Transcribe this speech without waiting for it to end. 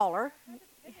Caller.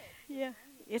 Yeah,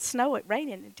 it's snowing,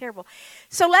 raining, and terrible.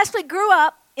 So Leslie grew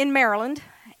up in Maryland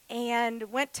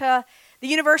and went to the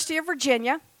University of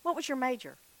Virginia. What was your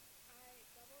major?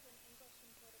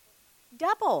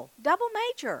 Double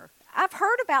major. I've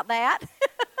heard about that.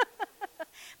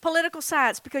 Political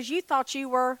science, because you thought you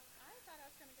were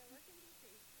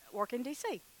work in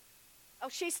D.C. Oh,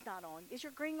 she's not on. Is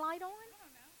your green light on?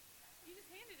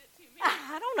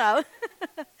 I don't know.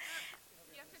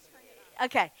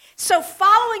 Okay. So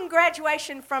following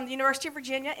graduation from the University of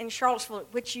Virginia in Charlottesville,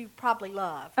 which you probably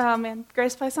loved. Oh, man.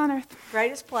 Greatest place on earth.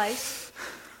 Greatest place.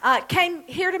 Came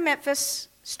here to Memphis,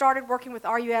 started working with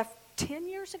RUF 10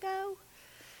 years ago?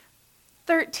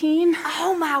 13.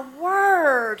 Oh, my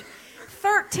word.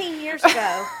 13 years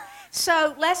ago.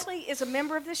 So Leslie is a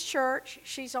member of this church.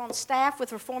 She's on staff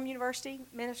with Reformed University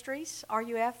Ministries,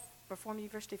 RUF, Reformed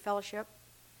University Fellowship.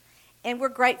 And we're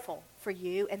grateful for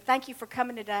you, and thank you for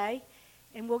coming today,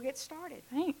 and we'll get started.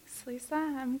 Thanks, Lisa.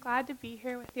 I'm glad to be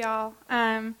here with y'all.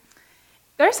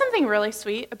 There's something really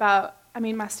sweet about,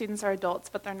 my students are adults,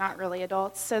 but they're not really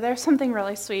adults, so there's something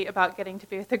really sweet about getting to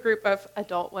be with a group of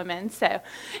adult women, so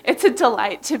it's a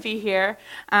delight to be here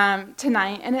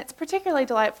tonight, and it's particularly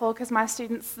delightful because my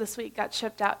students this week got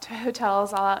shipped out to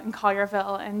hotels all out in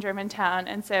Collierville and Germantown,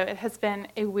 and so it has been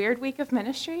a weird week of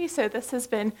ministry, so this has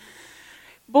been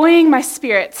buoying my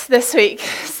spirits this week.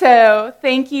 So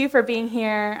thank you for being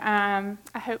here.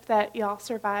 I hope that y'all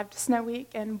survived Snow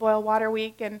Week and Boil Water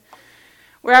Week and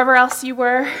wherever else you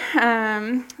were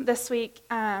this week.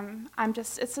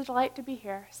 It's a delight to be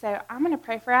here. So I'm going to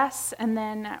pray for us, and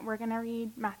then we're going to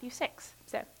read Matthew 6.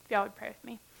 So if y'all would pray with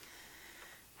me.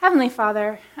 Heavenly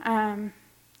Father, I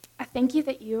thank you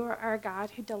that you are a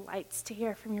God who delights to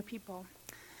hear from your people,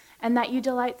 and that you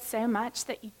delight so much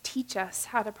that you teach us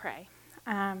how to pray.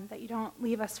 That you don't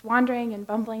leave us wandering and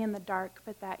bumbling in the dark,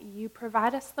 but that you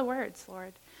provide us the words,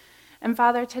 Lord. And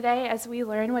Father, today as we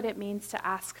learn what it means to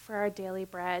ask for our daily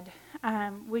bread,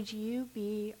 would you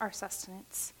be our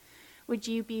sustenance? Would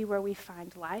you be where we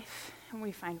find life, and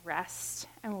we find rest,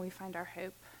 and where we find our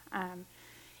hope?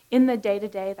 In the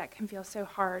day-to-day that can feel so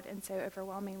hard and so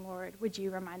overwhelming, Lord, would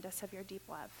you remind us of your deep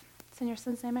love? It's in your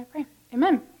Son's name I pray.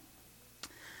 Amen.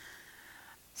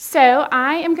 So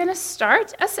I am going to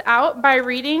start us out by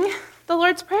reading the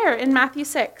Lord's Prayer in Matthew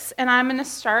 6, and I'm going to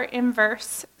start in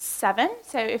verse 7.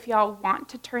 So if y'all want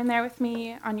to turn there with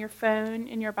me on your phone,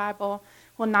 in your Bible,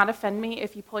 will not offend me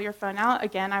if you pull your phone out.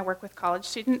 Again, I work with college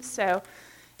students, so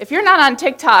if you're not on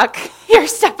TikTok, you're a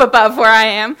step above where I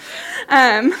am.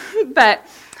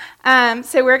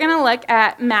 So we're going to look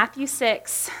at Matthew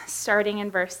 6, starting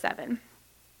in verse 7.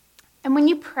 And when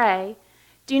you pray,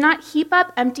 do not heap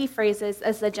up empty phrases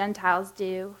as the Gentiles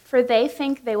do, for they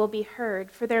think they will be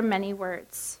heard for their many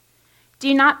words.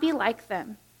 Do not be like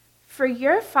them, for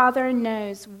your Father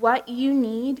knows what you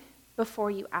need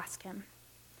before you ask him.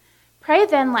 Pray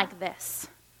then like this: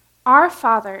 Our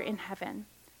Father in heaven,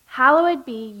 hallowed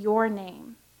be your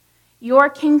name. Your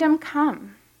kingdom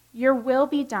come, your will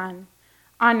be done,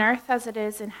 on earth as it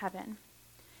is in heaven.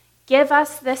 Give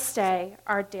us this day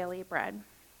our daily bread.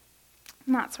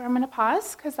 And that's where I'm going to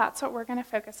pause, because that's what we're going to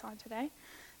focus on today,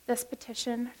 this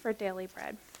petition for daily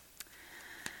bread.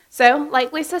 So,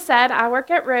 like Lisa said, I work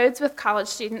at Rhodes with college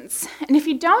students. And if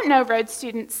you don't know Rhodes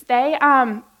students, they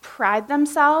pride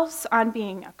themselves on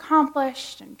being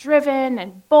accomplished and driven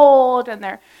and bold, and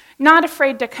they're not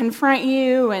afraid to confront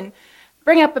you and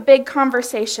bring up a big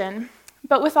conversation.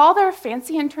 But with all their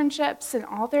fancy internships and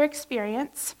all their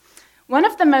experience, one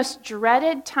of the most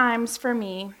dreaded times for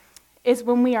me is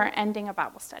when we are ending a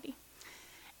Bible study.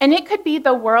 And it could be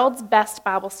the world's best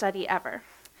Bible study ever.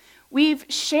 We've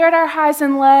shared our highs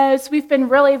and lows, we've been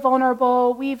really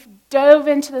vulnerable, we've dove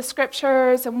into the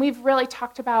scriptures, and we've really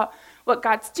talked about what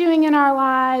God's doing in our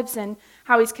lives and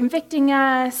how he's convicting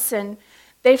us, and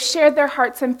they've shared their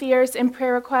hearts and fears in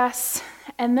prayer requests.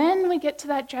 And then we get to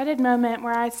that dreaded moment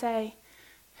where I say,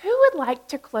 who would like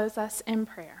to close us in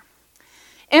prayer?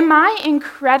 And my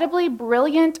incredibly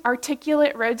brilliant,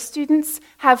 articulate Rhodes students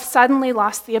have suddenly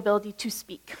lost the ability to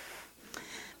speak.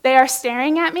 They are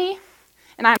staring at me,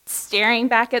 and I'm staring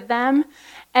back at them,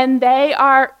 and they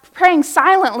are praying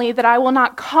silently that I will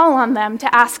not call on them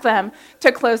to ask them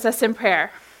to close us in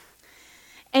prayer.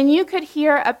 And you could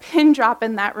hear a pin drop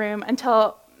in that room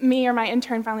until me or my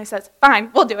intern finally says,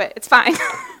 "Fine, we'll do it, it's fine."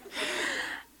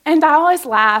 And I always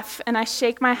laugh, and I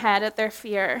shake my head at their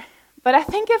fear. But I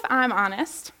think if I'm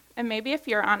honest, and maybe if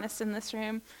you're honest in this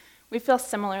room, we feel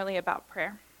similarly about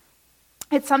prayer.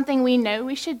 It's something we know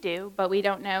we should do, but we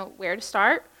don't know where to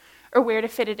start or where to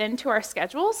fit it into our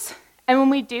schedules. And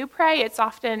when we do pray, it's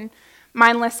often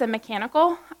mindless and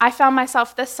mechanical. I found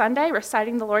myself this Sunday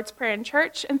reciting the Lord's Prayer in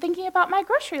church and thinking about my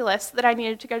grocery list that I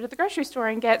needed to go to the grocery store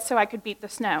and get so I could beat the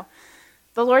snow.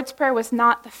 The Lord's Prayer was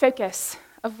not the focus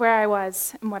of where I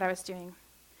was and what I was doing.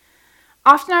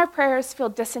 Often our prayers feel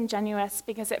disingenuous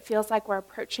because it feels like we're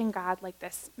approaching God like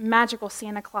this magical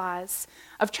Santa Claus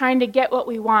of trying to get what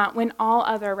we want when all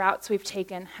other routes we've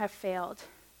taken have failed.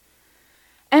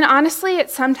 And honestly, it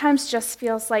sometimes just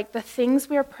feels like the things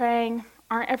we're praying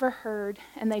aren't ever heard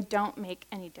and they don't make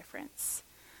any difference.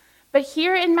 But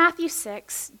here in Matthew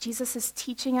 6, Jesus is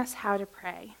teaching us how to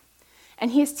pray.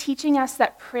 And he is teaching us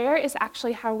that prayer is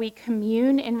actually how we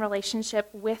commune in relationship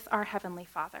with our Heavenly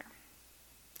Father.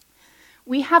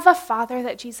 We have a Father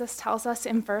that Jesus tells us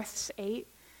in verse 8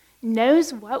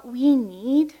 knows what we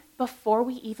need before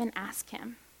we even ask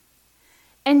him.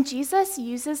 And Jesus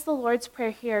uses the Lord's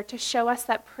Prayer here to show us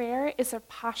that prayer is a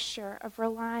posture of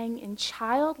relying in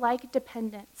childlike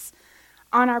dependence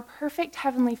on our perfect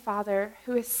Heavenly Father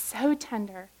who is so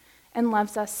tender and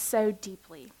loves us so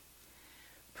deeply.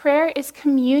 Prayer is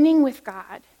communing with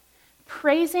God,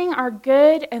 praising our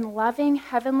good and loving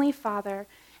Heavenly Father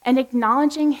and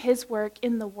acknowledging his work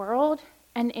in the world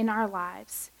and in our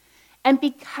lives. And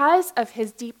because of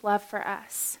his deep love for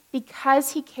us,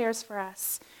 because he cares for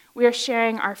us, we are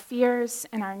sharing our fears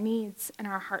and our needs and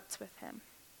our hearts with him.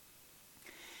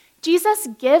 Jesus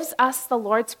gives us the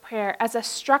Lord's Prayer as a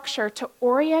structure to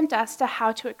orient us to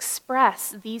how to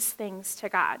express these things to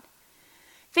God.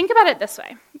 Think about it this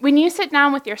way. When you sit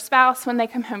down with your spouse when they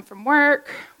come home from work,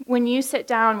 when you sit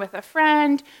down with a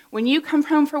friend, when you come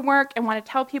home from work and want to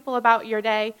tell people about your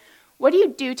day, what do you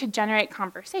do to generate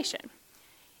conversation?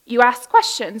 You ask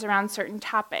questions around certain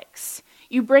topics.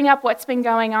 You bring up what's been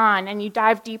going on and you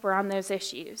dive deeper on those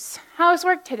issues. How's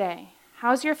work today?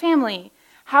 How's your family?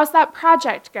 How's that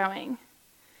project going?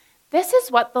 This is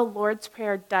what the Lord's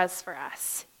Prayer does for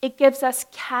us. It gives us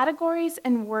categories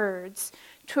and words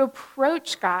to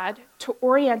approach God, to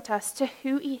orient us to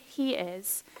who he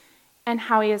is and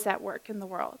how he is at work in the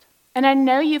world. And I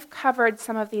know you've covered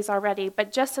some of these already,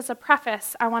 but just as a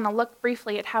preface, I want to look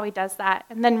briefly at how he does that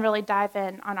and then really dive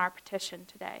in on our petition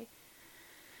today.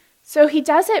 So he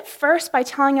does it first by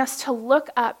telling us to look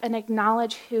up and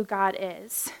acknowledge who God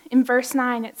is. In verse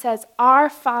 9, it says, "Our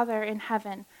Father in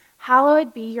heaven,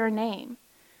 hallowed be your name."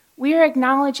 We are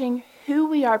acknowledging who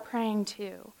we are praying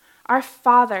to. Our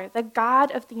Father, the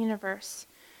God of the universe,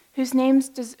 whose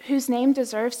name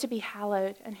deserves to be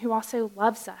hallowed and who also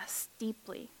loves us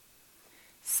deeply.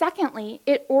 Secondly,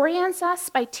 it orients us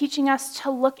by teaching us to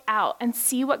look out and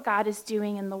see what God is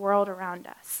doing in the world around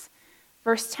us.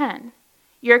 Verse 10,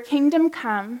 "Your kingdom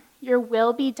come, your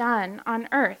will be done on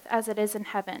earth as it is in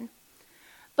heaven."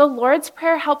 The Lord's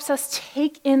Prayer helps us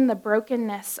take in the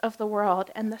brokenness of the world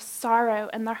and the sorrow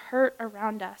and the hurt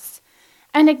around us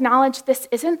and acknowledge this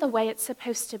isn't the way it's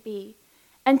supposed to be,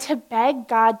 and to beg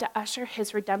God to usher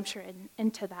his redemption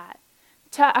into that,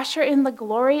 to usher in the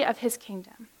glory of his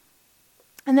kingdom.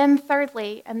 And then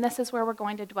thirdly, and this is where we're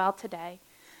going to dwell today,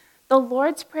 the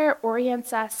Lord's Prayer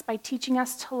orients us by teaching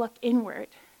us to look inward,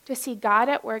 to see God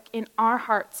at work in our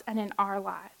hearts and in our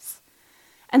lives.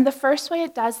 And the first way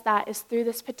it does that is through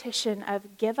this petition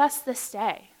of, "Give us this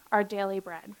day our daily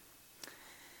bread."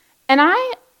 And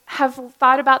I have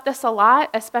thought about this a lot,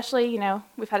 especially,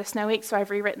 we've had a snow week, so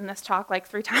I've rewritten this talk like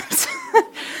 3 times.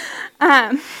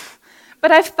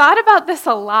 But I've thought about this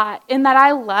a lot in that I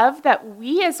love that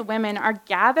we as women are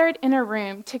gathered in a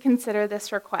room to consider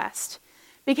this request.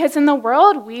 Because in the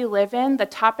world we live in, the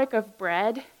topic of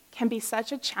bread can be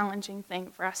such a challenging thing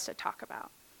for us to talk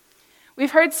about.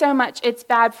 We've heard so much it's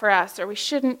bad for us or we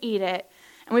shouldn't eat it.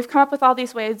 And we've come up with all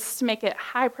these ways to make it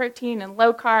high protein and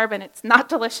low carb and it's not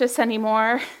delicious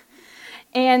anymore.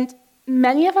 And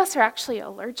many of us are actually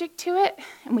allergic to it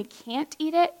and we can't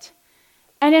eat it.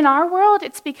 And in our world,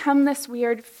 it's become this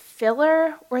weird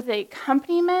filler or the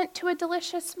accompaniment to a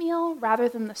delicious meal rather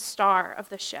than the star of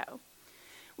the show.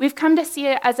 We've come to see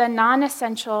it as a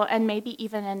non-essential and maybe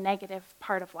even a negative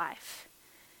part of life.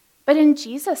 But in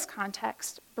Jesus'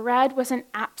 context, bread was an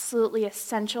absolutely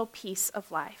essential piece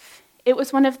of life. It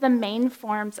was one of the main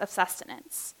forms of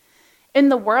sustenance. In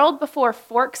the world before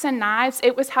forks and knives,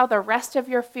 it was how the rest of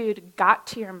your food got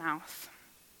to your mouth.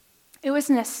 It was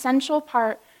an essential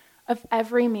part of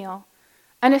every meal,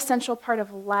 an essential part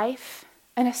of life,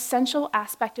 an essential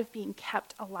aspect of being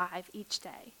kept alive each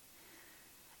day.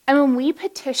 And when we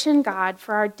petition God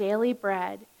for our daily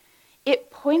bread,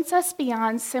 it points us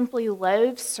beyond simply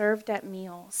loaves served at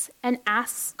meals and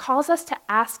calls us to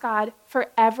ask God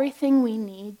for everything we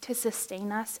need to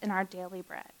sustain us in our daily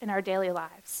bread, in our daily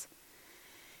lives.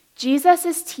 Jesus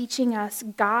is teaching us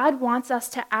God wants us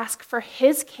to ask for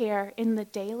his care in the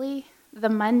daily, the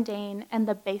mundane, and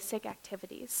the basic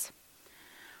activities.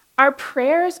 Our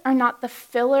prayers are not the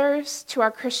fillers to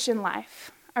our Christian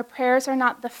life. Our prayers are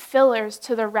not the fillers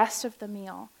to the rest of the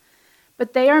meal,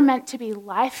 but they are meant to be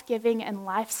life-giving and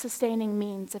life-sustaining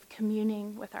means of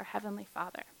communing with our Heavenly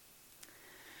Father.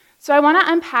 So I want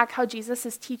to unpack how Jesus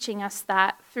is teaching us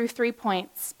that through 3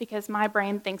 points, because my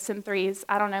brain thinks in threes.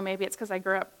 I don't know, maybe it's because I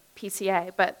grew up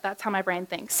PCA, but that's how my brain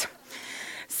thinks.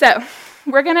 So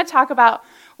we're going to talk about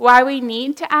why we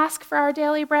need to ask for our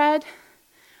daily bread,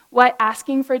 what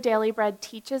asking for daily bread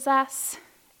teaches us,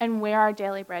 and where our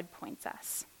daily bread points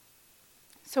us.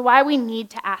 So why we need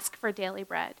to ask for daily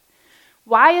bread.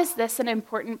 Why is this an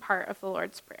important part of the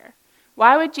Lord's Prayer?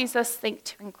 Why would Jesus think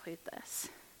to include this?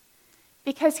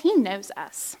 Because he knows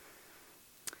us.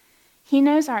 He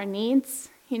knows our needs.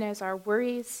 He knows our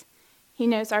worries. He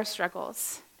knows our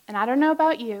struggles. And I don't know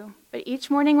about you, but each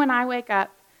morning when I wake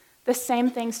up, the same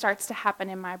thing starts to happen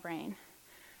in my brain.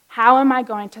 How am I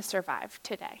going to survive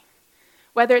today?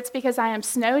 Whether it's because I am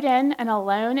snowed in and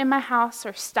alone in my house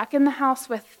or stuck in the house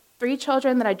with 3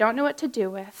 children that I don't know what to do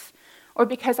with, or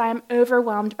because I am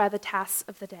overwhelmed by the tasks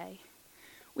of the day.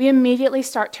 We immediately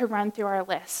start to run through our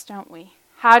list, don't we?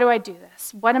 How do I do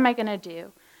this? What am I going to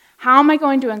do? How am I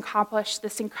going to accomplish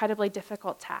this incredibly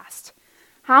difficult task?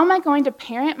 How am I going to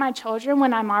parent my children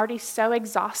when I'm already so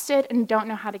exhausted and don't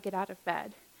know how to get out of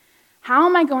bed? How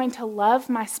am I going to love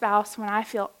my spouse when I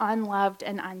feel unloved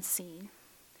and unseen?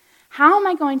 How am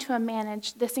I going to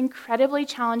manage this incredibly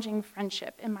challenging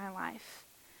friendship in my life?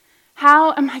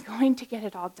 How am I going to get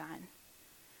it all done?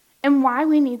 And why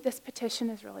we need this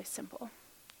petition is really simple.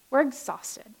 We're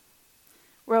exhausted.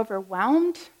 We're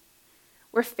overwhelmed.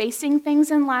 We're facing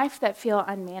things in life that feel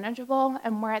unmanageable,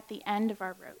 and we're at the end of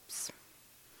our ropes.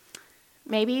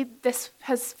 Maybe this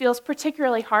feels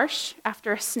particularly harsh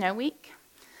after a snow week.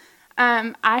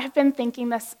 I have been thinking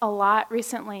this a lot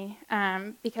recently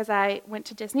because I went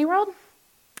to Disney World.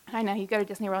 I know you go to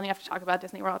Disney World and you have to talk about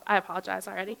Disney World. I apologize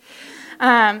already.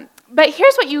 But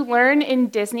here's what you learn in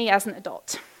Disney as an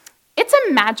adult. It's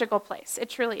a magical place. It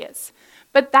truly is.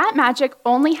 But that magic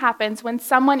only happens when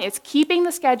someone is keeping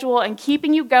the schedule and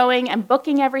keeping you going and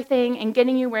booking everything and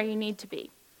getting you where you need to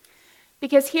be.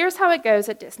 Because here's how it goes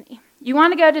at Disney. You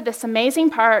want to go to this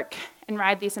amazing park and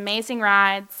ride these amazing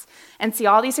rides and see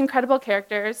all these incredible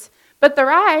characters, but the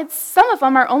rides, some of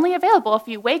them are only available if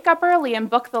you wake up early and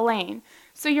book the lane.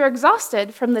 So you're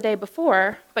exhausted from the day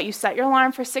before, but you set your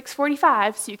alarm for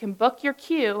 6:45 so you can book your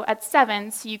queue at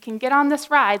 7 so you can get on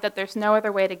this ride that there's no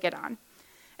other way to get on.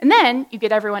 And then you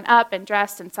get everyone up and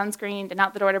dressed and sunscreened and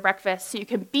out the door to breakfast so you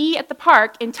can be at the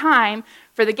park in time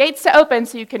for the gates to open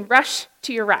so you can rush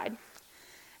to your ride.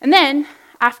 And then,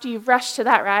 after you've rushed to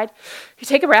that ride, you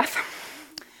take a breath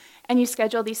and you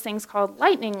schedule these things called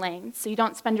lightning lanes so you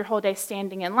don't spend your whole day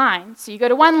standing in line. So you go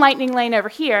to one lightning lane over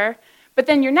here, but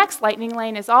then your next lightning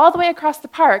lane is all the way across the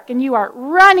park, and you are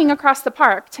running across the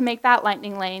park to make that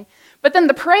lightning lane. But then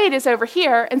the parade is over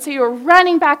here, and so you're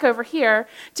running back over here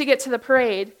to get to the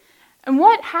parade. And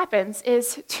what happens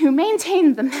is, to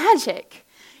maintain the magic,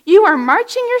 you are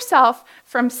marching yourself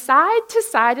from side to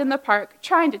side in the park,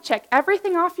 trying to check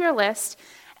everything off your list,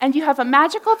 and you have a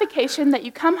magical vacation that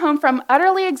you come home from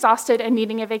utterly exhausted and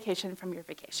needing a vacation from your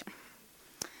vacation.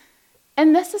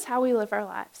 And this is how we live our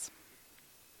lives.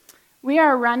 We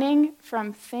are running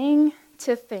from thing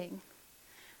to thing,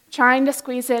 trying to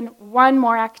squeeze in one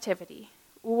more activity,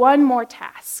 one more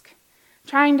task,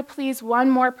 trying to please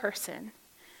one more person,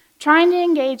 trying to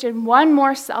engage in one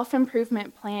more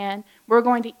self-improvement plan. We're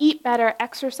going to eat better,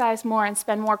 exercise more, and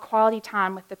spend more quality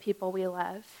time with the people we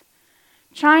love.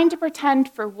 Trying to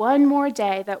pretend for one more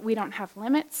day that we don't have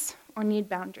limits or need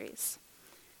boundaries.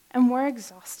 And we're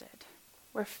exhausted.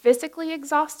 We're physically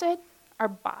exhausted. Our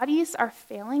bodies are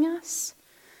failing us.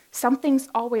 Something's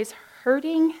always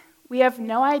hurting. We have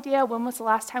no idea when was the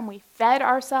last time we fed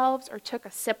ourselves or took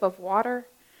a sip of water.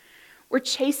 We're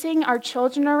chasing our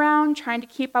children around, trying to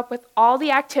keep up with all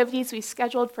the activities we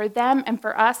scheduled for them and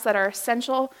for us that are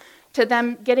essential to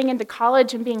them getting into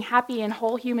college and being happy and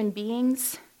whole human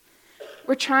beings.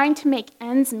 We're trying to make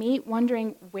ends meet,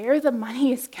 wondering where the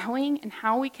money is going and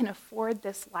how we can afford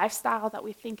this lifestyle that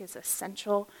we think is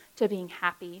essential to being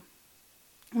happy.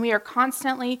 We are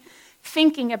constantly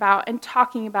thinking about and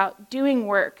talking about doing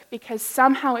work because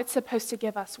somehow it's supposed to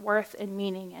give us worth and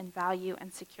meaning and value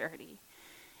and security.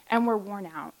 And we're worn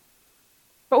out.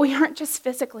 But we aren't just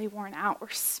physically worn out, we're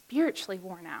spiritually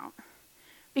worn out.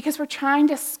 Because we're trying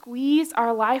to squeeze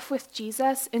our life with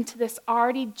Jesus into this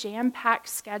already jam-packed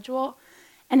schedule,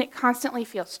 and it constantly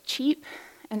feels cheap,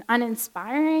 and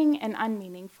uninspiring and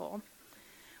unmeaningful.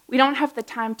 We don't have the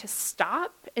time to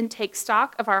stop and take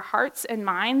stock of our hearts and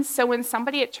minds. So when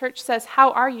somebody at church says,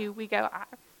 "How are you?" we go,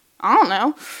 I don't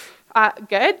know.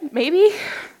 Good, maybe.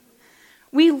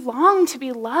 We long to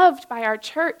be loved by our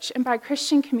church and by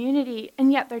Christian community,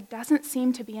 and yet there doesn't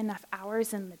seem to be enough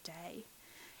hours in the day.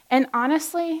 And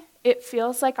honestly, it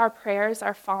feels like our prayers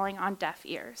are falling on deaf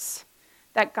ears,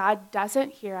 that God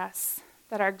doesn't hear us,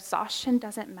 that our exhaustion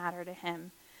doesn't matter to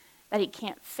him, that he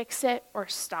can't fix it or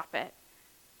stop it.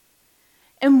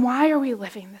 And why are we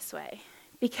living this way?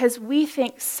 Because we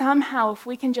think somehow if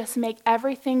we can just make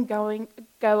everything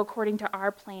go according to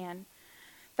our plan,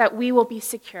 that we will be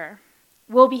secure,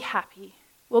 we'll be happy,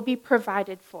 we'll be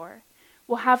provided for,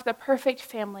 we'll have the perfect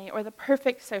family or the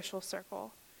perfect social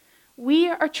circle. We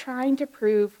are trying to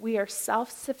prove we are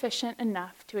self-sufficient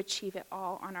enough to achieve it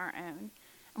all on our own,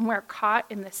 and we're caught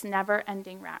in this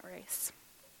never-ending rat race.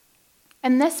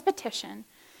 And this petition,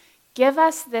 "Give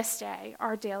us this day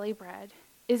our daily bread,"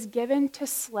 is given to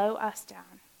slow us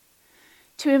down,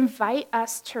 to invite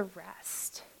us to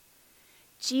rest.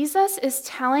 Jesus is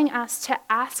telling us to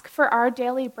ask for our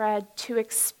daily bread to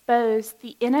expose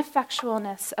the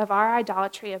ineffectualness of our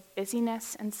idolatry of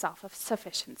busyness and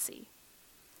self-sufficiency.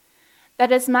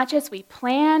 That as much as we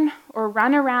plan or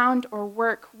run around or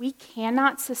work, we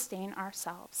cannot sustain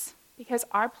ourselves because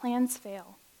our plans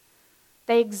fail.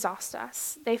 They exhaust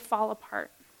us. They fall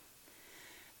apart.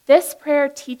 This prayer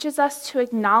teaches us to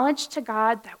acknowledge to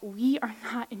God that we are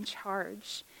not in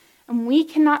charge and we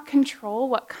cannot control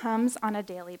what comes on a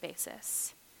daily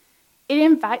basis. It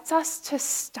invites us to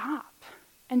stop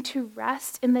and to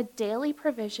rest in the daily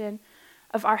provision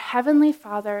of our Heavenly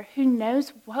Father who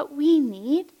knows what we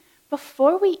need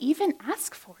before we even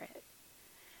ask for it.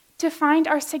 To find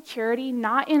our security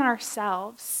not in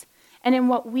ourselves and in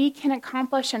what we can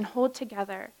accomplish and hold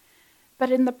together,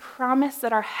 but in the promise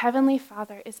that our Heavenly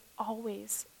Father is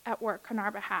always at work on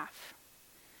our behalf.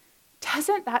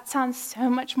 Doesn't that sound so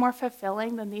much more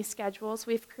fulfilling than these schedules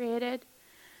we've created?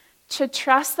 To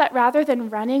trust that rather than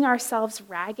running ourselves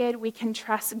ragged, we can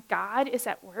trust God is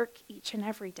at work each and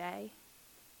every day.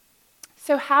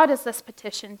 So how does this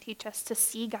petition teach us to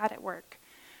see God at work,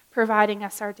 providing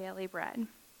us our daily bread?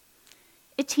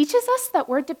 It teaches us that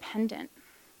we're dependent.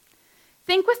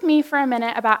 Think with me for a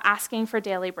minute about asking for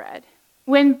daily bread.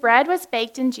 When bread was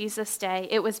baked in Jesus' day,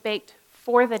 it was baked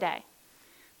for the day.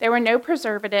 There were no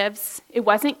preservatives. It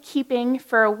wasn't keeping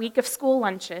for a week of school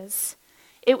lunches.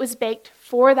 It was baked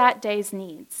for that day's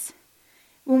needs.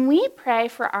 When we pray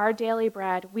for our daily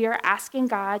bread, we are asking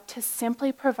God to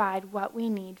simply provide what we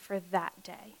need for that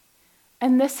day.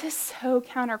 And this is so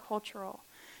countercultural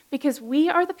because we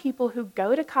are the people who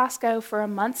go to Costco for a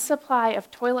month's supply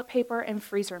of toilet paper and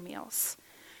freezer meals.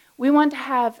 We want to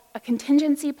have a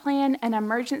contingency plan and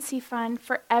emergency fund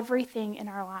for everything in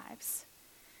our lives.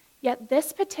 Yet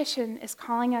this petition is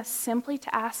calling us simply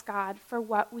to ask God for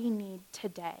what we need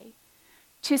today,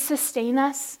 to sustain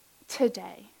us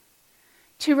today,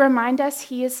 to remind us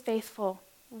he is faithful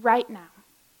right now,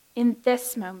 in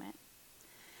this moment.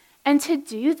 And to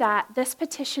do that, this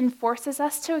petition forces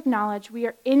us to acknowledge we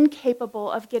are incapable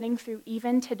of getting through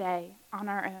even today on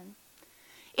our own.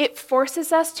 It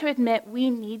forces us to admit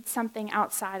we need something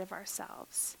outside of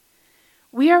ourselves.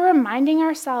 We are reminding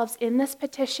ourselves in this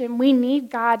petition we need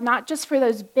God not just for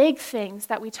those big things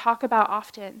that we talk about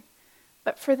often,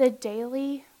 but for the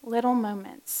daily little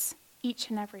moments each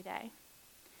and every day.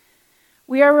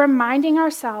 We are reminding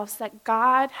ourselves that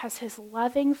God has his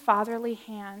loving fatherly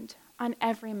hand on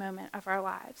every moment of our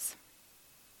lives.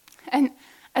 And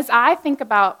as I think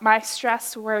about my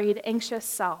stressed, worried, anxious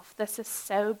self, this is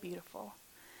so beautiful.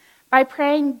 By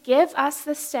praying, "Give us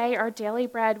this day our daily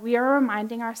bread," we are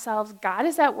reminding ourselves God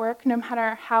is at work no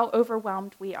matter how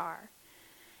overwhelmed we are.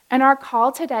 And our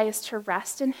call today is to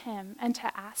rest in him and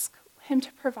to ask him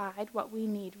to provide what we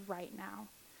need right now.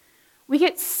 We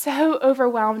get so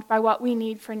overwhelmed by what we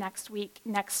need for next week,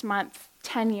 next month,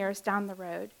 10 years down the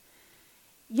road.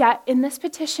 Yet in this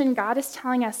petition, God is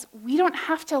telling us we don't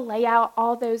have to lay out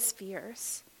all those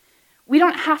fears. We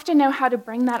don't have to know how to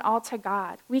bring that all to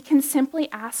God. We can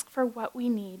simply ask for what we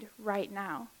need right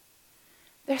now.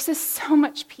 There's just so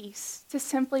much peace to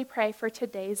simply pray for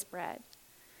today's bread.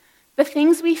 The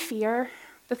things we fear,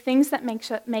 the things that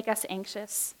make us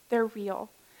anxious, they're real.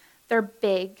 They're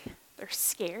big. They're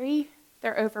scary.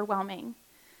 They're overwhelming.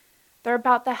 They're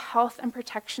about the health and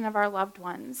protection of our loved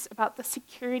ones, about the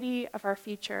security of our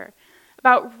future,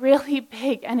 about really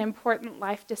big and important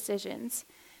life decisions.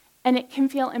 And it can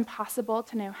feel impossible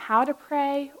to know how to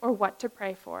pray or what to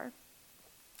pray for.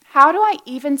 How do I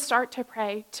even start to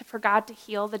pray for God to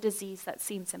heal the disease that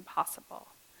seems impossible?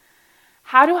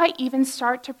 How do I even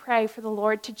start to pray for the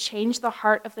Lord to change the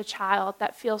heart of the child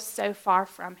that feels so far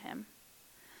from him?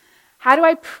 How do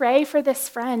I pray for this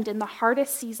friend in the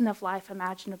hardest season of life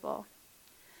imaginable?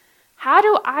 How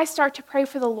do I start to pray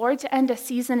for the Lord to end a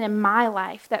season in my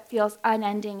life that feels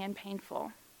unending and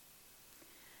painful?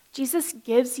 Jesus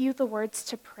gives you the words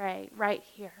to pray right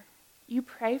here. You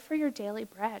pray for your daily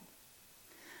bread.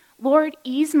 Lord,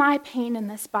 ease my pain in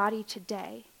this body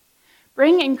today.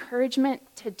 Bring encouragement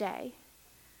today.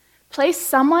 Place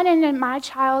someone in my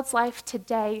child's life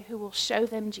today who will show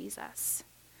them Jesus.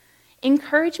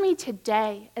 Encourage me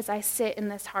today as I sit in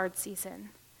this hard season.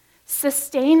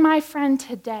 Sustain my friend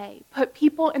today. Put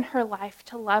people in her life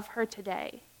to love her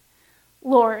today.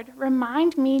 Lord,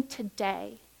 remind me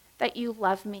today that you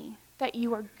love me, that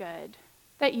you are good,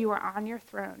 that you are on your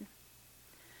throne.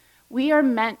 We are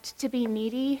meant to be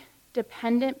needy,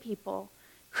 dependent people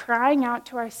crying out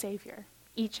to our Savior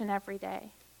each and every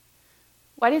day.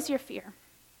 What is your fear?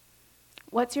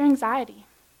 What's your anxiety?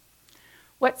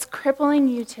 What's crippling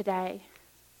you today?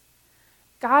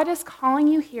 God is calling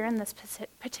you here in this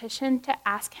petition to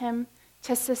ask him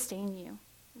to sustain you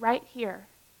right here,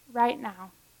 right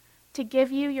now, to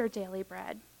give you your daily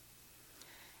bread.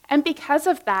 And because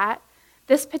of that,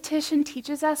 this petition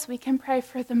teaches us we can pray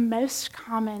for the most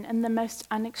common and the most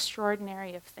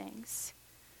unextraordinary of things.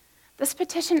 This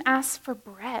petition asks for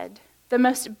bread, the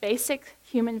most basic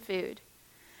human food.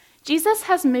 Jesus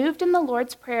has moved in the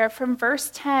Lord's Prayer from verse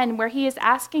 10, where he is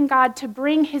asking God to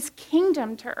bring his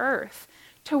kingdom to earth,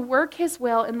 to work his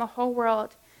will in the whole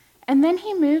world. And then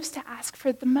he moves to ask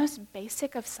for the most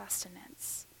basic of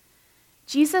sustenance.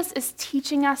 Jesus is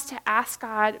teaching us to ask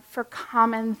God for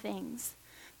common things.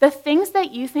 The things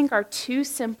that you think are too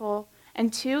simple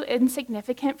and too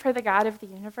insignificant for the God of the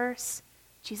universe,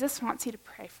 Jesus wants you to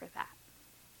pray for that.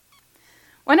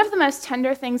 One of the most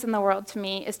tender things in the world to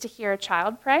me is to hear a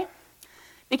child pray,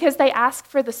 because they ask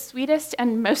for the sweetest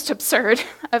and most absurd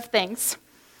of things.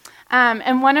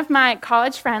 And one of my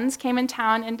college friends came in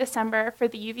town in December for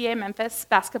the UVA Memphis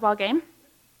basketball game,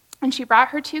 and she brought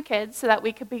her 2 kids so that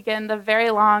we could begin the very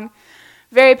long,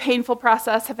 very painful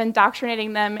process of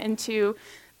indoctrinating them into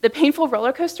the painful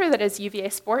roller coaster that is UVA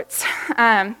sports.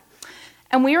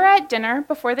 And we were at dinner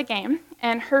before the game,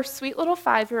 and her sweet little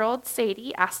 5-year-old,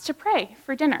 Sadie, asked to pray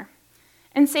for dinner.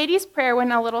 And Sadie's prayer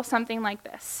went a little something like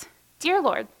this. Dear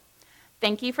Lord,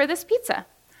 thank you for this pizza.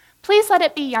 Please let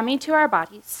it be yummy to our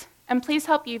bodies, and please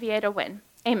help UVA to win.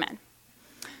 Amen.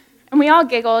 And we all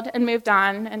giggled and moved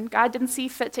on, and God didn't see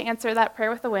fit to answer that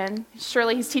prayer with a win.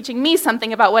 Surely he's teaching me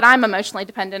something about what I'm emotionally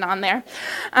dependent on there.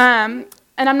 And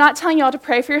I'm not telling you all to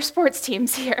pray for your sports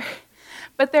teams here.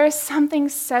 But there is something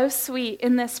so sweet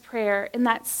in this prayer, in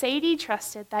that Sadie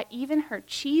trusted that even her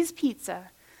cheese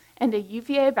pizza and a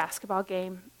UVA basketball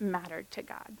game mattered to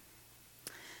God.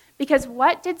 Because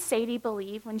what did Sadie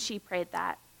believe when she prayed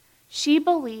that? She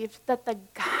believed that the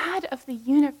God of the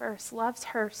universe loves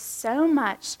her so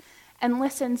much and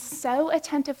listens so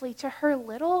attentively to her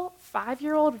little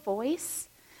 5-year-old voice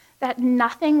that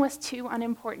nothing was too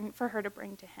unimportant for her to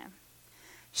bring to him.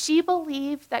 She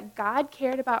believed that God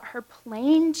cared about her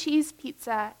plain cheese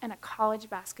pizza and a college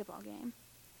basketball game.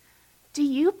 Do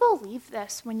you believe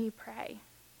this when you pray?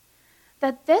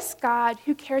 That this God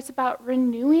who cares about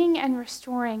renewing and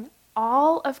restoring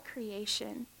all of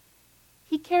creation,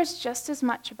 he cares just as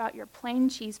much about your plain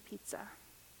cheese pizza,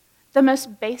 the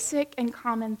most basic and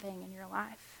common thing in your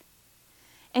life.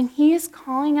 And he is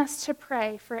calling us to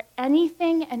pray for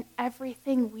anything and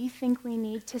everything we think we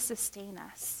need to sustain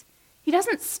us. He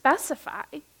doesn't specify.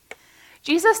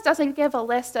 Jesus doesn't give a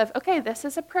list of, okay, this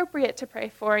is appropriate to pray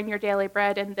for in your daily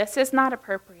bread, and this is not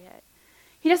appropriate.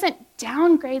 He doesn't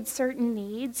downgrade certain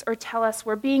needs or tell us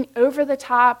we're being over the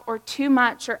top or too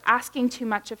much or asking too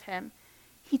much of him.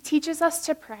 He teaches us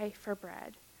to pray for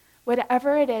bread,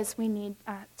 whatever it is we need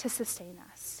to sustain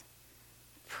us.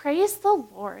 Praise the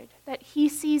Lord that he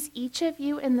sees each of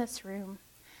you in this room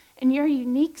and your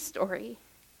unique story,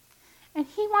 and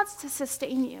he wants to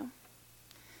sustain you.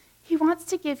 He wants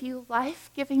to give you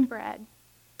life-giving bread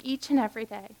each and every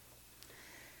day.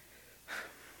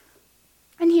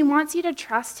 And he wants you to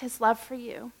trust his love for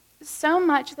you so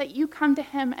much that you come to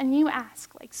him and you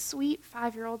ask like sweet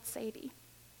 5-year-old Sadie.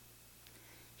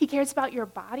 He cares about your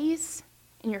bodies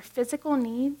and your physical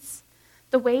needs,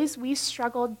 the ways we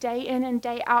struggle day in and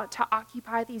day out to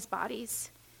occupy these bodies.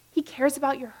 He cares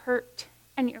about your hurt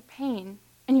and your pain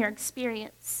and your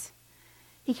experience.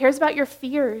 He cares about your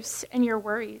fears and your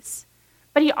worries.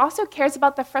 But he also cares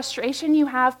about the frustration you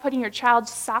have putting your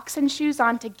child's socks and shoes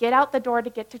on to get out the door to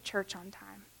get to church on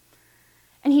time.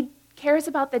 And he cares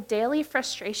about the daily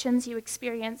frustrations you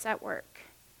experience at work.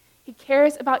 He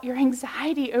cares about your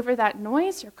anxiety over that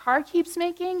noise your car keeps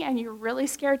making, and you're really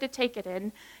scared to take it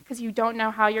in because you don't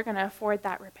know how you're going to afford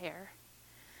that repair.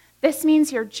 This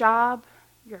means your job,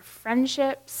 your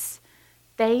friendships,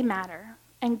 they matter,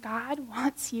 and God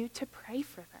wants you to pray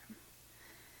for them.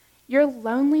 Your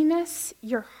loneliness,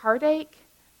 your heartache,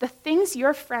 the things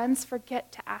your friends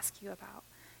forget to ask you about,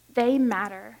 they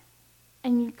matter,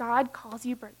 and God calls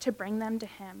you to bring them to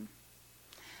him.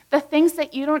 The things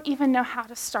that you don't even know how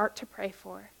to start to pray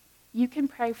for, you can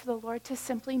pray for the Lord to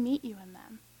simply meet you in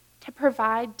them, to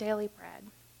provide daily bread.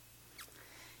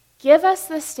 Give us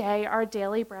this day our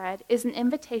daily bread is an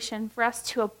invitation for us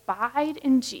to abide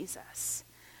in Jesus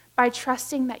by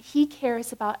trusting that he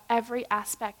cares about every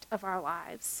aspect of our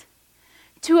lives.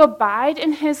 To abide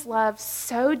in his love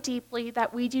so deeply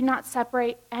that we do not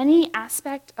separate any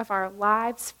aspect of our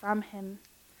lives from him,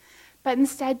 but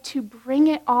instead to bring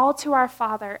it all to our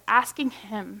Father, asking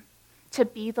him to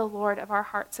be the Lord of our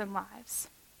hearts and lives.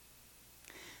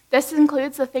 This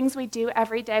includes the things we do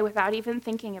every day without even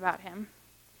thinking about him.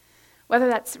 Whether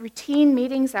that's routine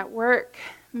meetings at work,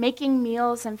 making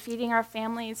meals and feeding our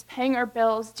families, paying our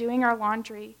bills, doing our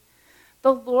laundry,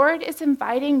 the Lord is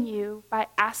inviting you by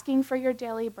asking for your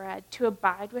daily bread to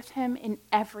abide with him in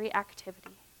every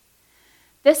activity.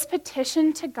 This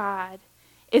petition to God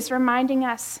is reminding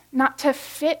us not to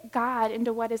fit God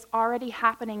into what is already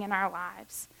happening in our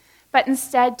lives, but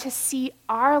instead to see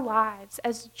our lives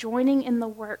as joining in the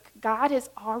work God is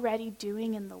already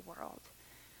doing in the world,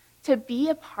 to be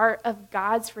a part of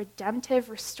God's redemptive,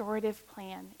 restorative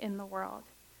plan in the world.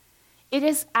 It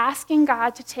is asking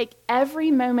God to take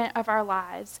every moment of our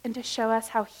lives and to show us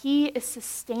how he is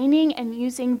sustaining and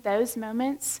using those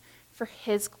moments for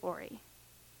his glory.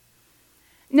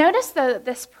 Notice, though, that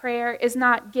this prayer is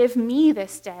not give me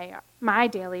this day my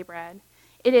daily bread.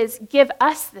 It is give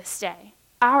us this day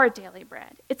our daily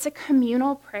bread. It's a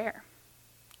communal prayer.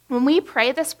 When we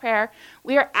pray this prayer,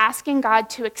 we are asking God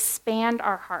to expand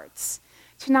our hearts,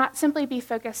 to not simply be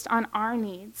focused on our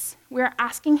needs. We are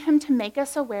asking him to make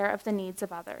us aware of the needs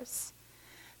of others.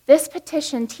 This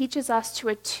petition teaches us to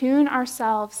attune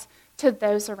ourselves to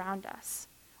those around us.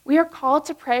 We are called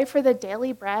to pray for the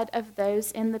daily bread of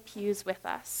those in the pews with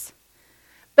us.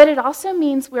 But it also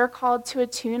means we are called to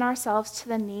attune ourselves to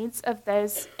the needs of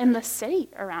those in the city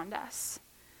around us.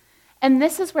 And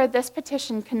this is where this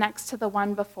petition connects to the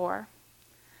one before.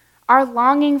 Our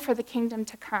longing for the kingdom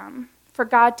to come, for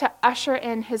God to usher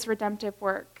in his redemptive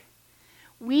work.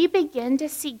 We begin to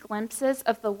see glimpses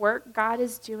of the work God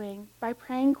is doing by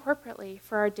praying corporately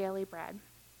for our daily bread,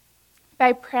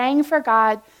 by praying for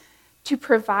God to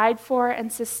provide for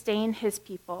and sustain his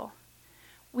people.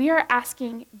 We are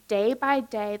asking day by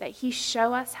day that he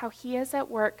show us how he is at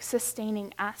work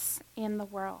sustaining us in the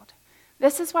world.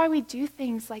 This is why we do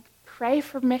things like pray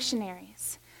for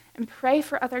missionaries and pray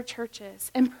for other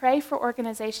churches and pray for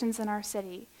organizations in our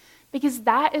city, because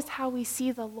that is how we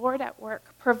see the Lord at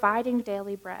work providing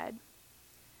daily bread.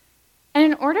 And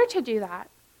in order to do that,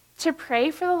 to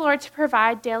pray for the Lord to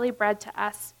provide daily bread to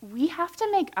us, we have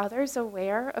to make others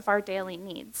aware of our daily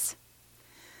needs.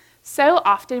 So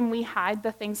often we hide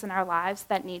the things in our lives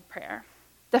that need prayer,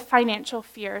 the financial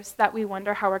fears that we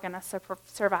wonder how we're going to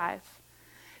survive,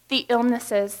 the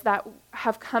illnesses that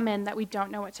have come in that we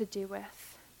don't know what to do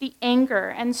with, the anger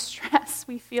and stress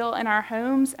we feel in our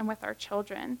homes and with our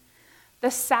children,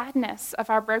 the sadness of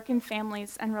our broken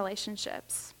families and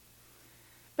relationships.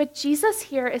 But Jesus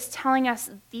here is telling us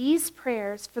these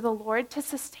prayers for the Lord to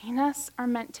sustain us are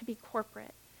meant to be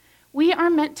corporate. We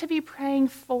are meant to be praying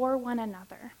for one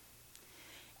another.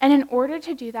 And in order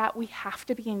to do that, we have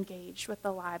to be engaged with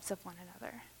the lives of one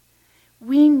another.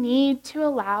 We need to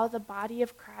allow the body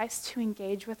of Christ to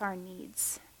engage with our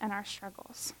needs and our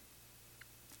struggles.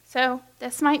 So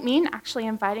this might mean actually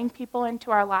inviting people into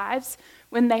our lives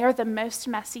when they are the most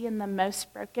messy and the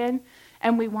most broken,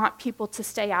 and we want people to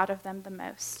stay out of them the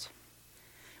most.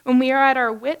 When we are at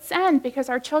our wits' end because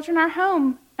our children are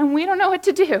home and we don't know what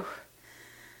to do.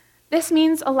 This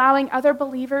means allowing other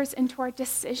believers into our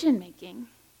decision-making,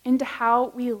 into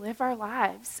how we live our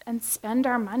lives and spend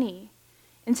our money,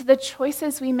 into the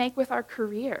choices we make with our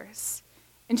careers,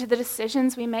 into the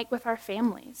decisions we make with our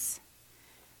families.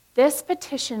 This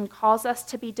petition calls us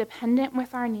to be dependent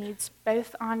with our needs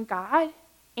both on God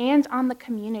and on the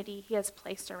community he has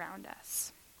placed around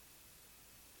us.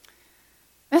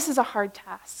 This is a hard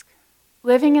task.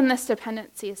 Living in this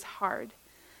dependency is hard,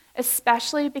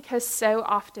 especially because so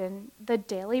often the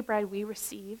daily bread we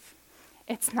receive,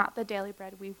 it's not the daily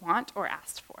bread we want or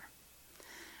asked for.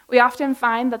 We often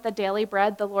find that the daily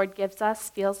bread the Lord gives us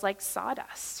feels like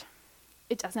sawdust.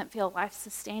 It doesn't feel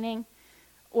life-sustaining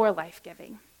or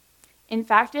life-giving. In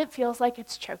fact, it feels like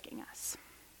it's choking us.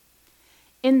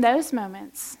 In those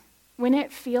moments, when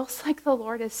it feels like the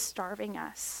Lord is starving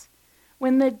us,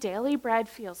 when the daily bread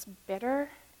feels bitter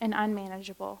and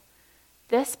unmanageable,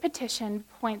 this petition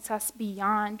points us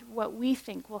beyond what we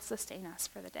think will sustain us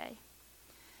for the day.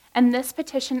 And this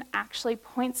petition actually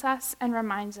points us and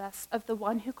reminds us of the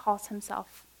one who calls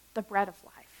himself the bread of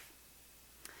life.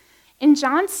 In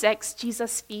John 6,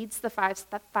 Jesus feeds the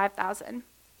 5,000.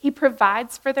 He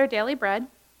provides for their daily bread.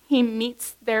 He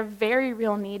meets their very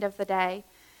real need of the day.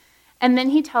 And then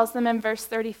he tells them in verse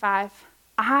 35,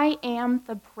 I am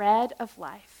the bread of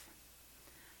life.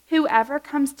 Whoever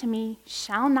comes to me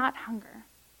shall not hunger,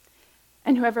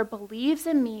 and whoever believes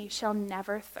in me shall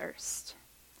never thirst.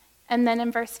 And then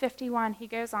in verse 51, he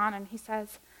goes on and he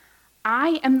says,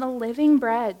 I am the living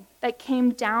bread that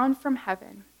came down from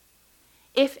heaven.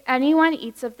 If anyone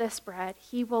eats of this bread,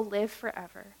 he will live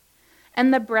forever.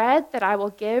 And the bread that I will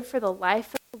give for the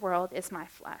life of the world is my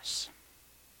flesh.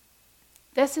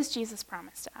 This is Jesus'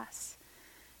 promise to us,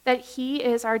 that he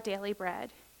is our daily bread.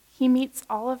 He meets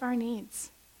all of our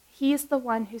needs. He is the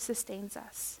one who sustains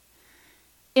us.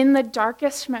 In the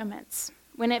darkest moments,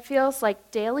 when it feels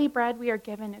like daily bread we are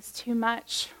given is too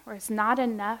much or is not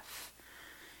enough,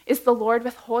 is the Lord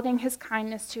withholding his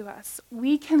kindness to us,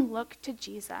 we can look to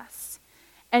Jesus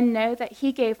and know that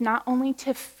he gave not only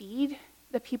to feed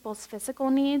the people's physical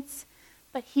needs,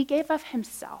 but he gave of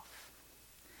himself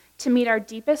to meet our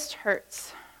deepest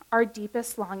hurts, our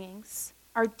deepest longings,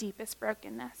 our deepest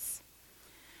brokenness.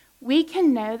 We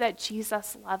can know that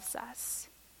Jesus loves us.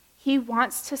 He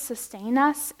wants to sustain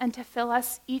us and to fill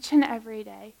us each and every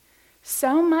day,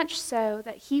 so much so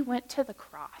that he went to the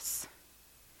cross.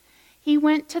 He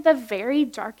went to the very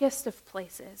darkest of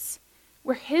places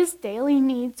where his daily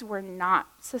needs were not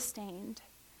sustained,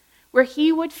 where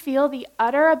he would feel the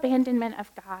utter abandonment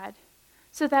of God,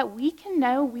 so that we can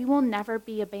know we will never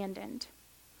be abandoned.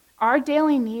 Our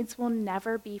daily needs will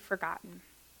never be forgotten,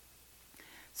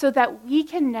 so that we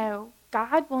can know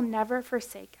God will never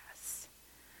forsake us.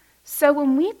 So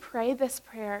when we pray this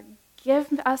prayer,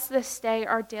 give us this day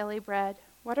our daily bread,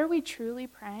 what are we truly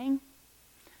praying?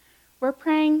 We're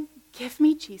praying, give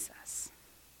me Jesus.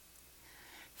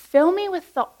 Fill me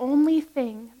with the only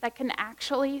thing that can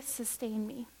actually sustain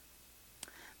me.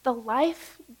 The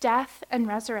life, death, and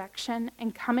resurrection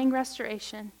and coming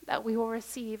restoration that we will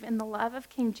receive in the love of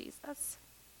King Jesus.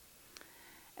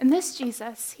 And this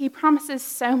Jesus, he promises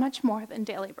so much more than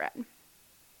daily bread.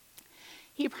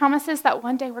 He promises that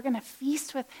one day we're going to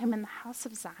feast with him in the house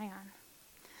of Zion,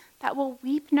 that we'll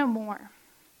weep no more.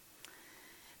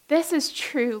 This is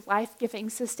true life-giving,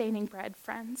 sustaining bread,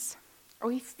 friends. Are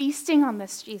we feasting on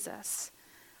this Jesus?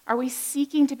 Are we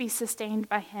seeking to be sustained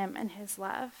by him and his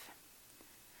love?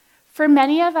 For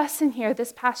many of us in here,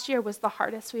 this past year was the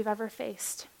hardest we've ever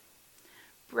faced.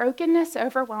 Brokenness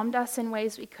overwhelmed us in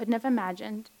ways we couldn't have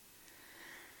imagined.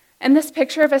 And this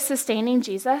picture of a sustaining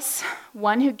Jesus,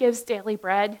 one who gives daily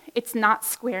bread, it's not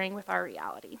squaring with our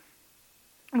reality.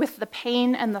 With the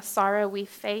pain and the sorrow we've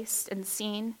faced and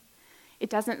seen, it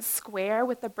doesn't square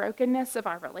with the brokenness of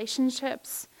our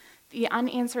relationships, the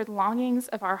unanswered longings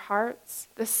of our hearts,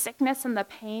 the sickness and the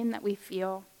pain that we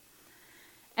feel.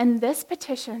 And this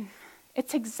petition,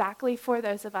 it's exactly for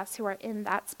those of us who are in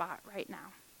that spot right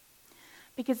now.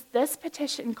 Because this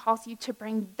petition calls you to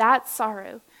bring that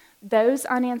sorrow, those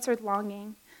unanswered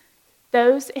longing,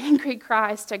 those angry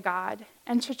cries to God,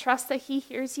 and to trust that he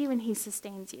hears you and he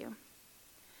sustains you.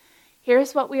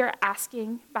 Here's what we are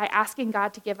asking by asking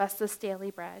God to give us this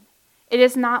daily bread. It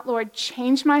is not, Lord,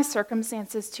 change my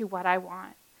circumstances to what I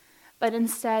want, but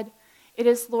instead, it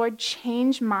is, Lord,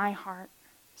 change my heart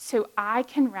so I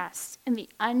can rest in the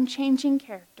unchanging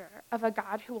character of a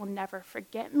God who will never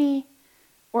forget me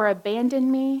or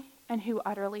abandon me and who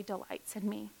utterly delights in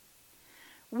me.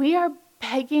 We are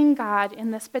begging God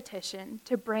in this petition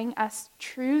to bring us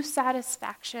true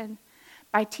satisfaction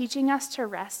by teaching us to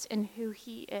rest in who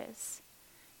he is,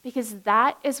 because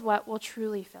that is what will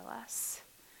truly fill us.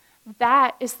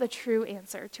 That is the true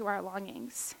answer to our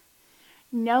longings.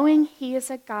 Knowing he is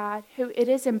a God who it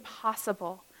is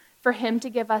impossible for him to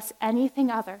give us anything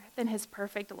other than his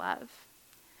perfect love.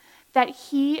 That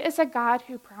he is a God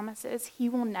who promises he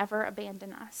will never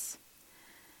abandon us.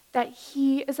 That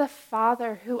he is a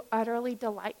Father who utterly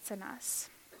delights in us.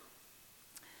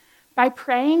 By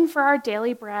praying for our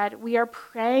daily bread, we are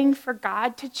praying for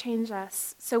God to change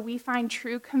us so we find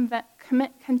true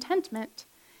contentment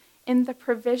in the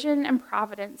provision and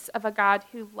providence of a God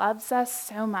who loves us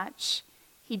so much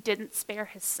he didn't spare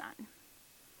his son.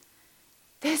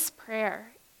 This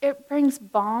prayer, it brings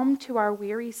balm to our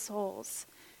weary souls,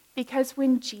 because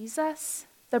when Jesus,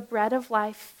 The bread of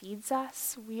life feeds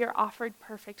us. We are offered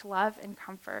perfect love and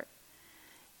comfort.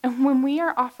 And when we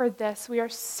are offered this, we are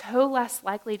so less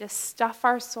likely to stuff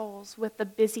our souls with the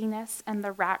busyness and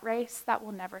the rat race that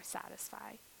will never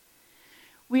satisfy.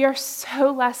 We are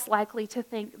so less likely to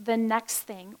think the next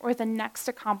thing or the next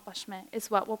accomplishment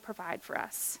is what will provide for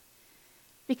us.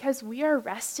 Because we are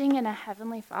resting in a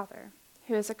heavenly Father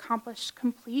who has accomplished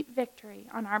complete victory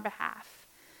on our behalf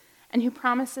and who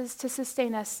promises to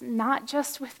sustain us not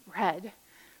just with bread,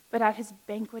 but at his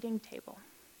banqueting table.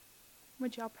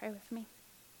 Would y'all pray with me?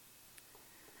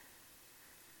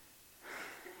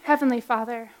 Heavenly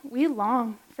Father, we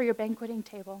long for your banqueting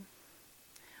table.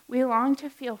 We long to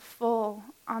feel full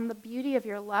on the beauty of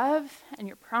your love and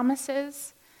your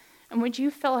promises. And would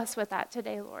you fill us with that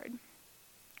today, Lord?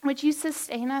 Would you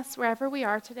sustain us wherever we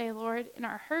are today, Lord, in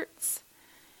our hurts,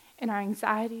 in our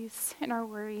anxieties, in our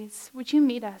worries? Would you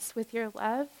meet us with your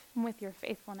love and with your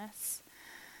faithfulness?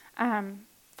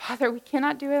 Father, we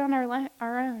cannot do it on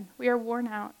our own. We are worn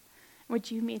out. Would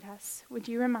you meet us? Would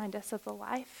you remind us of the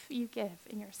life you give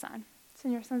in your Son? It's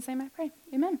in your Son's name I pray.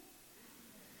 Amen.